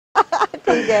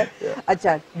ठीक है.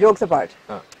 अच्छा, jokes apart.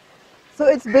 So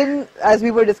it's been, as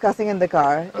we were discussing in the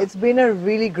car, it's been a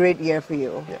really great year for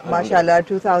you. Yeah, Mashallah,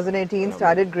 2018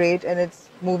 started great and it's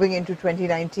moving into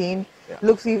 2019. Yeah.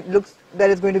 Looks that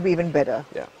it's going to be even better.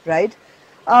 Yeah. Right?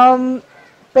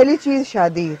 Pehli cheez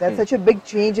shaadi, that's such a big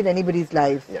change in anybody's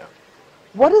life. Yeah.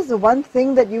 What is the one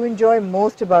thing that you enjoy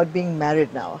most about being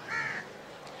married now?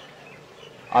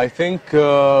 I think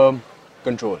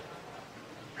control.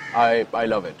 I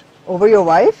love it. Over your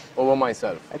wife? Over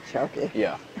myself. Acha, okay.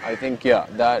 Yeah, I think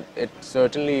that it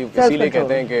certainly. Self-control. इसीलिए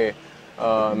कहते हैं कि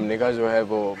निकाह जो है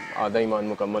वो आधा ईमान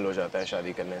मुकम्मल हो जाता है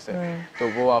शादी करने से, तो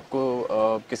वो आपको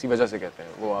किसी वजह से कहते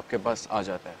हैं वो आपके पास आ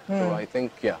जाता है. So I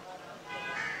think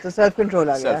So self-control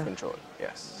aa gaya. self-control,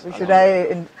 yes. Should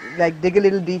I like dig a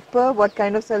little deeper? What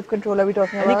kind of self-control are we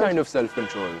talking about? Any kind of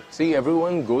self-control. See,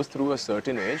 everyone goes through a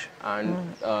certain age,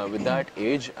 and with that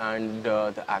age and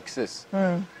the axis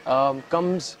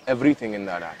comes everything in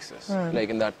that axis, like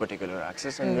in that particular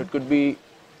axis, and it could be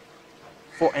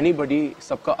for anybody.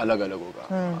 सबका अलग-अलग होगा.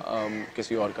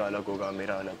 किसी और का अलग होगा,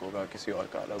 मेरा अलग होगा, किसी और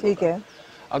का अलग होगा. ठीक है.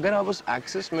 अगर आप उस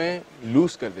एक्सिस में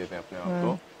लूज कर देते हैं अपने आप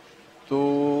को, तो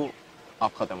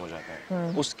आप खत्म हो जाते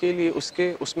हैं. उसके लिए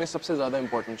उसमें सबसे ज्यादा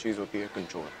इम्पोर्टेंट चीज होती है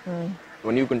control.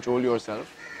 When you control yourself,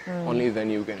 only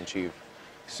then you can achieve.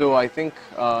 So I think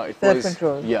it was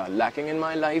lacking in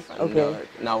my life, and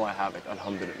now I have it,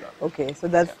 alhamdulillah. Okay, so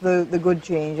that's the good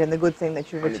change and the good thing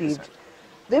that you've 100%. achieved.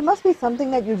 There must be something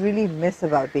that you really miss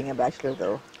about being a bachelor,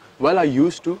 though. Well, I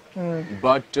used to,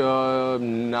 but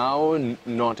now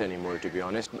not anymore, to be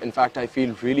honest. In fact, I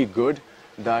feel really good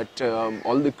that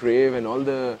all the crave and all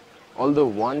the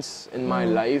wants in my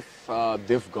life,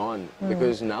 they've gone,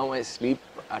 because now I sleep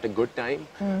at a good time.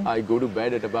 I go to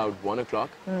bed at about 1 o'clock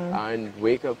and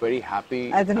wake up very happy.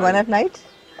 As in one at night?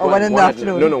 Or one in the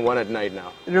afternoon? No, one at night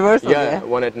now. Reverse? Yeah,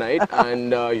 one at night.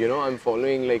 And I'm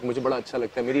following, like, मुझे बड़ा अच्छा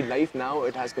लगता है. मेरी life now,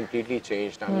 it has completely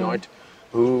changed. I'm not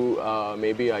who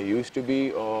maybe I used to be,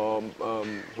 or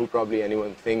who probably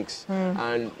anyone thinks.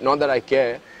 And not that I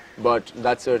care, but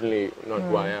that's certainly not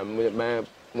who I am.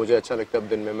 मुझे अच्छा लगता है अब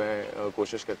दिन में मैं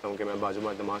कोशिश करता हूँ कि मैं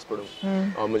बाजुमात नमाज पढ़ूँ,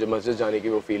 और मुझे मस्जिद जाने की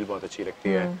वो फील बहुत अच्छी लगती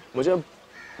है. मुझे अब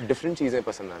डिफरेंट चीज़ें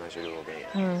पसंद आना शुरू हो गई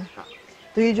हैं.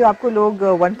 तो ये जो आपको लोग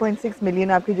 1.6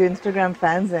 मिलियन आपके जो इंस्टाग्राम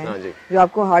फैंस हैं, जो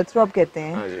आपको हार्ट थ्रॉब कहते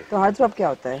हैं, तो हार्ट थ्रॉब क्या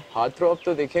होता है? हार्ट थ्रॉब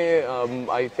तो देखें,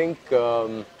 I think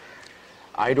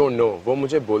I don't know. वो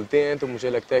मुझे बोलते हैं तो मुझे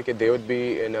लगता है कि they would be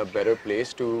in a better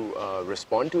place to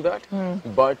respond to that.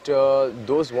 But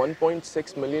those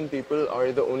 1.6 million people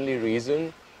are the only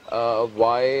reason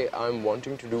why I'm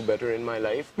wanting to do better in my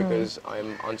life, because I'm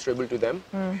answerable to them,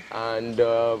 and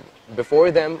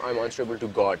before them I'm answerable to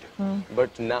God.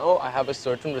 But now I have a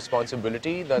certain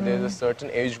responsibility that there's a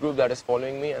certain age group that is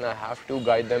following me, and I have to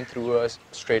guide them through a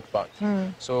straight path.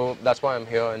 So that's why I'm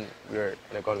here and we're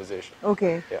in a conversation.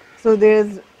 Okay. Yeah. So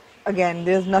there's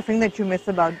nothing that you miss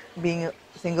about being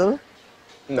single?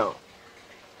 No.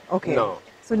 Okay. No.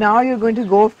 So now you're going to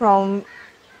go from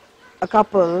a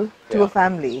couple to a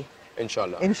family.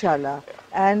 Inshallah. Inshallah.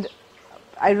 Yeah. And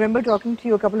I remember talking to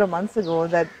you a couple of months ago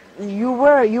that you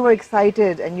were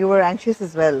excited and you were anxious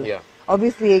as well. Yeah.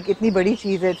 Obviously, एक इतनी बड़ी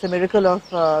चीज़ है. It's a miracle of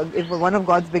one of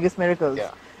God's biggest miracles.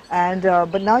 Yeah. And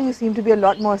but now you seem to be a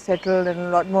lot more settled and a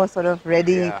lot more sort of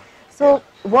ready. Yeah. So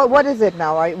what is it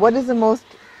now? What was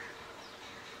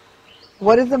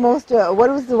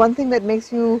the one thing that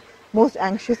makes you most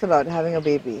anxious about having a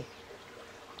baby?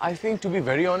 I think, to be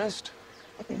very honest,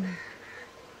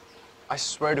 I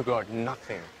swear to God,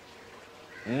 nothing.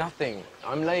 Nothing.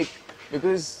 I'm like,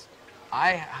 because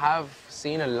I have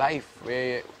seen a life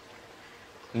where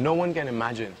no one can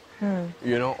imagine.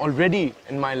 Already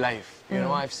in my life,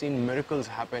 I've seen miracles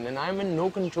happen, and I'm in no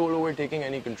control over taking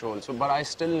any control. So, but I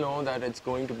still know that it's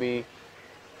going to be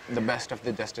the best of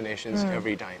the destinations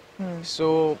every time.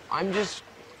 So I'm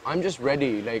just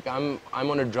ready. Like I'm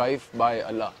on a drive by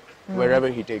Allah, wherever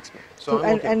He takes me. So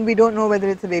I'm okay. And we don't know whether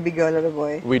it's a baby girl or a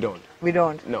boy. We don't. We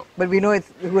don't. No. But we know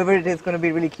it's whoever it is going to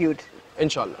be really cute.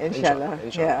 Inshallah. Inshallah.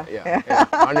 Yeah.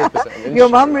 100%. Your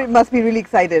mom must be really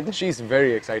excited. She's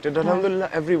very excited. Alhamdulillah,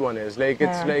 everyone is. Like,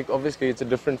 it's like, obviously, it's a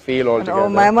different feel altogether. Oh,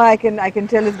 Mama, I can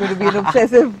tell it's going to be an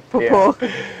obsessive popo.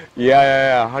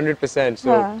 Yeah, 100%.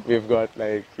 So we've got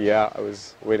like, I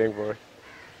was waiting for it.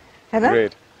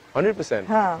 Great. 100%.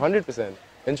 100%.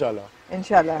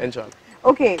 Inshallah.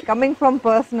 Okay, coming from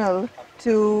personal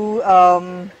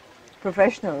to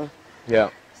professional. Yeah.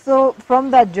 So from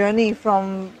that journey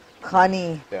from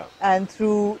Khani and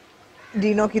through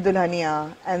Dino Ki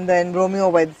Dulhania and then Romeo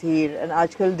Weds Here and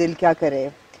Aajkal Dil Kya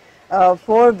Kare,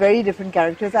 4 very different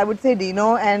characters. I would say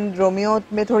Dino and Romeo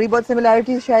में थोड़ी बहुत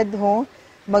similarities शायद हों,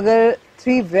 मगर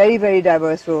three very, very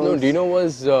diverse roles. No, Dino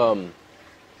was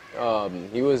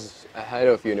he was ahead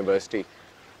of university.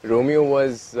 Romeo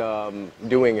was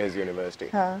doing his university.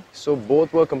 So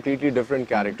both were completely different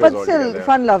characters But altogether. still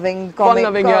fun-loving, comic.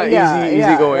 Fun-loving,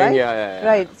 easy going, right? yeah.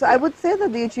 Right. So I would say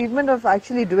that the achievement of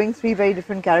actually doing three very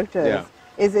different characters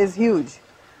is huge.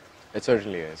 It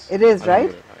certainly is. It is,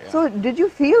 right? Yeah. So did you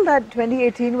feel that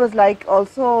 2018 was like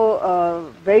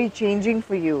also very changing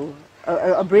for you,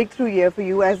 a breakthrough year for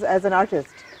you as an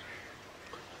artist?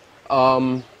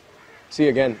 See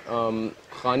again,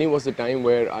 Khani was the time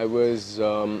where I was,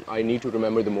 I need to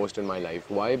remember the most in my life.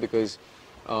 Why? Because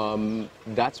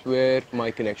that's where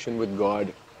my connection with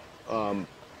God,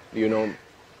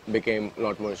 became a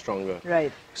lot more stronger.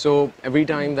 Right. So every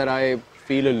time that I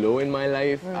feel a low in my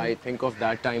life, I think of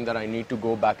that time that I need to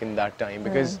go back in that time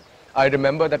because I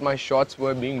remember that my shots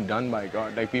were being done by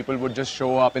God. Like people would just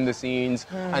show up in the scenes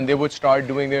and they would start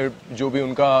doing their जो भी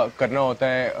उनका करना होता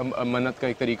है मन्नत का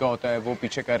एक तरीका होता है वो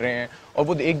पीछे कर रहे हैं और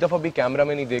वो एक दफा भी कैमरा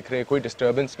में नहीं देख रहे कोई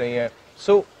डिस्टर्बेंस नहीं है.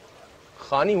 So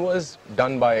Khani was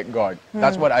done by God.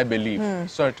 That's what I believe.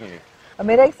 Certainly.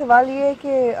 मेरा एक सवाल ये है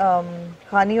कि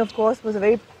Khani of course was a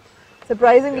very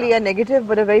surprisingly a negative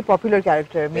but a very popular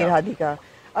character Mir Hadi का.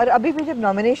 और अभी भी जब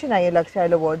नॉमिनेशन आई है लक्ष्य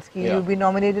अवार्ड्स की you be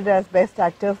nominated as best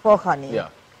actor for खानी.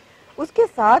 उसके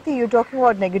साथ ही you talking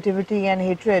about negativity and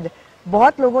hatred.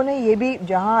 बहुत लोगों ने ये भी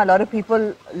जहाँ a lot of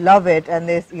people love it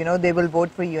and this they will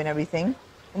vote for you and everything.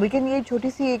 लेकिन ये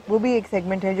छोटी सी एक वो भी एक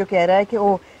सेगमेंट है जो कह रहा है कि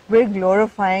oh we're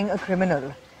glorifying a criminal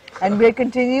and we're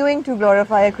continuing to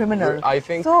glorify a criminal. I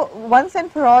think so once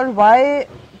and for all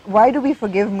why do we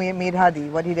forgive Mir Hadi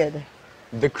what he did?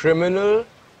 The criminal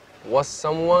was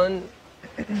someone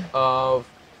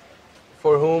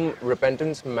for whom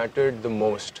repentance mattered the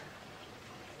most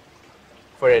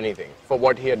for anything, for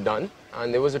what he had done,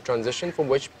 and there was a transition for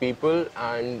which people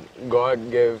and God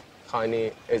gave Khani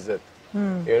izzat.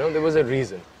 There was a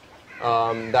reason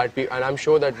that and I'm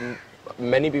sure that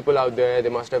many people out there,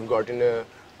 they must have gotten a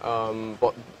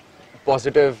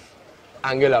positive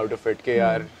angle out of it कि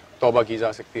यार तौबा की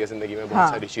जा सकती है जिंदगी में बहुत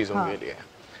सारी चीजों के लिए.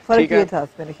 फर्क ये था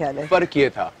मेरे ख्याल है. फर्क ये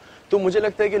था. तो मुझे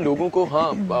लगता है कि लोगों को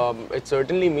it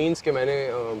certainly means कि मैंने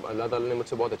अल्लाह ताला ने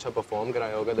मुझसे बहुत अच्छा परफॉर्म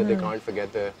कराया होगा that they can't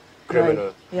forget the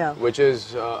criminal, which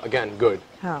is again good.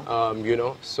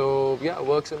 So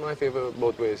works in my favor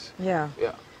both ways.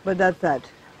 But that's that.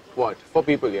 What for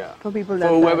people? For people. For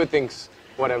whoever thinks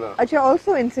whatever. Actually,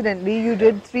 also incidentally, you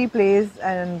did 3 plays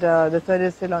and the third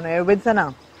is still on air with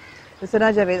Sana. With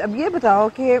Sana Javed. अब ये बताओ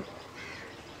कि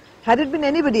had it been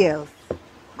anybody else,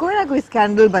 कोई ना कोई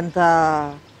scandal बनता.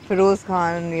 Feroze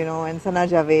Khan, and Sana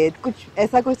Javed, कुछ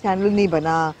ऐसा कोई स्कैंडल नहीं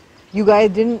बना. You guys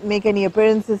didn't make any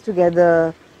appearances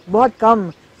together. बहुत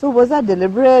कम. So was that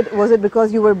deliberate? Was it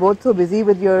because you were both so busy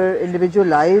with your individual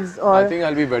lives? Or I think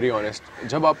I'll be very honest.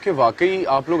 जब आपके वाकई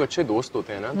आप लोग अच्छे दोस्त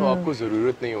होते हैं ना, तो आपको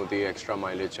जरूरत नहीं होती है एक्स्ट्रा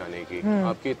माइलेज जाने की.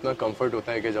 आपकी इतना कंफर्ट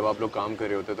होता है कि जब आप लोग काम कर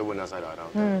रहे होते हैं तो वो नजर आ रहा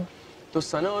होता है. तो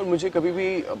सना और मुझे कभी भी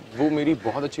वो मेरी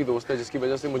बहुत अच्छी दोस्त है जिसकी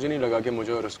वजह से मुझे नहीं लगा कि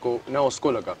मुझे और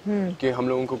उसको लगा कि हम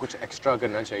लोगों को कुछ एक्स्ट्रा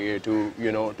करना चाहिए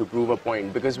to prove a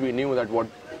point because we knew that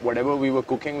whatever we were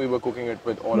cooking it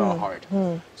with all our heart.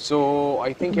 So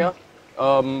I think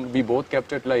we both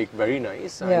kept it like very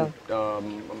nice and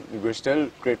we're still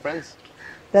great friends.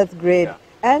 That's great.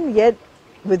 And yet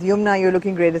with Yumna you're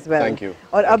looking great as well. Thank you.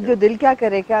 और अब जो दिल क्या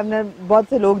करे का हमने बहुत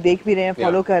से लोग देख भी रहे हैं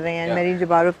फॉलो कर रहे हैं. Mary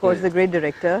Jabbar of course is a great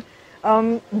director.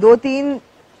 2-3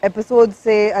 episode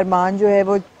से अरमान जो है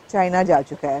वो चाइना जा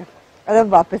चुका है और अब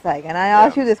वापस आएगा. And I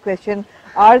ask you this question,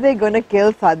 are they going to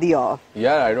kill Saadi off?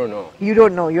 Yeah, I don't know. You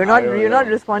don't know. You're not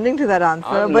responding to that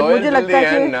answer. I'm but मुझे लगता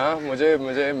है कि ना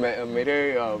मुझे मेरे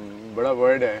बड़ा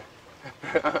word है.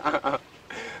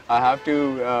 I have to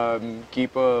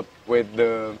keep up with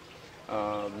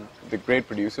the great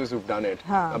producers who've done it.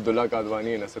 Abdullah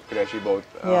Kadwani and Asad Qureshi both.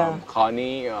 Khani,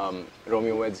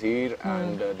 Romeo Weds Here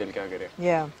and Dil Kya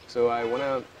Kare. So I want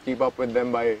to keep up with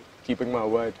them by keeping my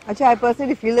word. Actually, I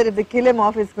personally feel that if they kill him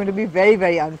off, it's going to be very,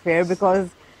 very unfair because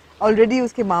already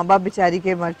उसके माँ बाप बेचारी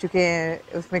के मर चुके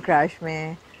हैं उसमें crash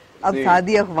में. अब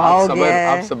शादी अफवाह हो गया है.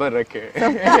 आप सबर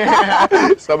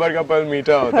रखें. सबर का फल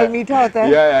मीठा होता है. फल मीठा होता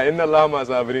है. या इन अल्लाह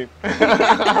मासाबरी.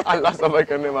 अल्लाह सबर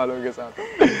करने वालों के साथ.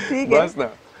 ठीक है. बस ना.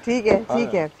 ठीक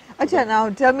है. अच्छा, now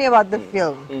tell me about the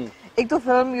film. एक तो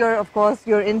film, you're of course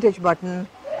you're in Titch Button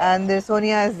and there's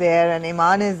Sonia is there and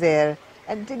Iman is there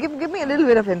and give me a little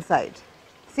bit of insight.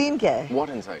 Scene क्या है? What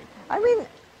insight? I mean,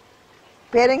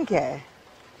 pairing क्या है?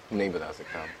 नहीं बता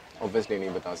सकता. Obviously नहीं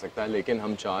बता सकता, लेकिन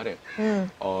हम चाह रहे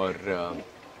हैं और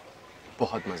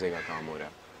बहुत मजे का काम हो रहा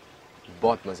है.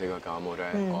 बहुत मजे का काम हो रहा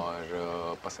है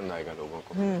और पसंद आएगा लोगों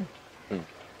को.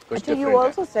 कुछ Actually, you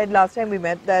different also said last time we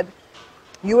met that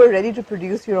you were ready to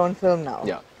produce your own film now.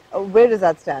 Yeah. Where does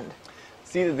that stand?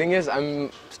 See, the thing is, I'm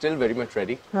still very much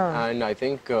ready, and I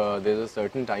think there's a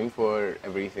certain time for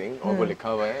everything. और वो लिखा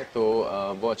हुआ है, तो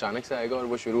वो अचानक से आएगा और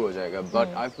वो शुरू हो जाएगा.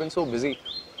 But I've been so busy.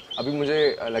 अभी मुझे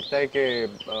लगता है कि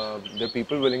there are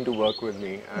people willing to work with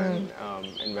me and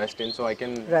invest in, so I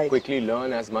can quickly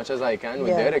learn as much as I can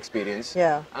with their experience.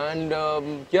 Yeah. And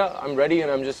yeah, I'm ready, and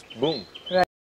I'm just boom. Right.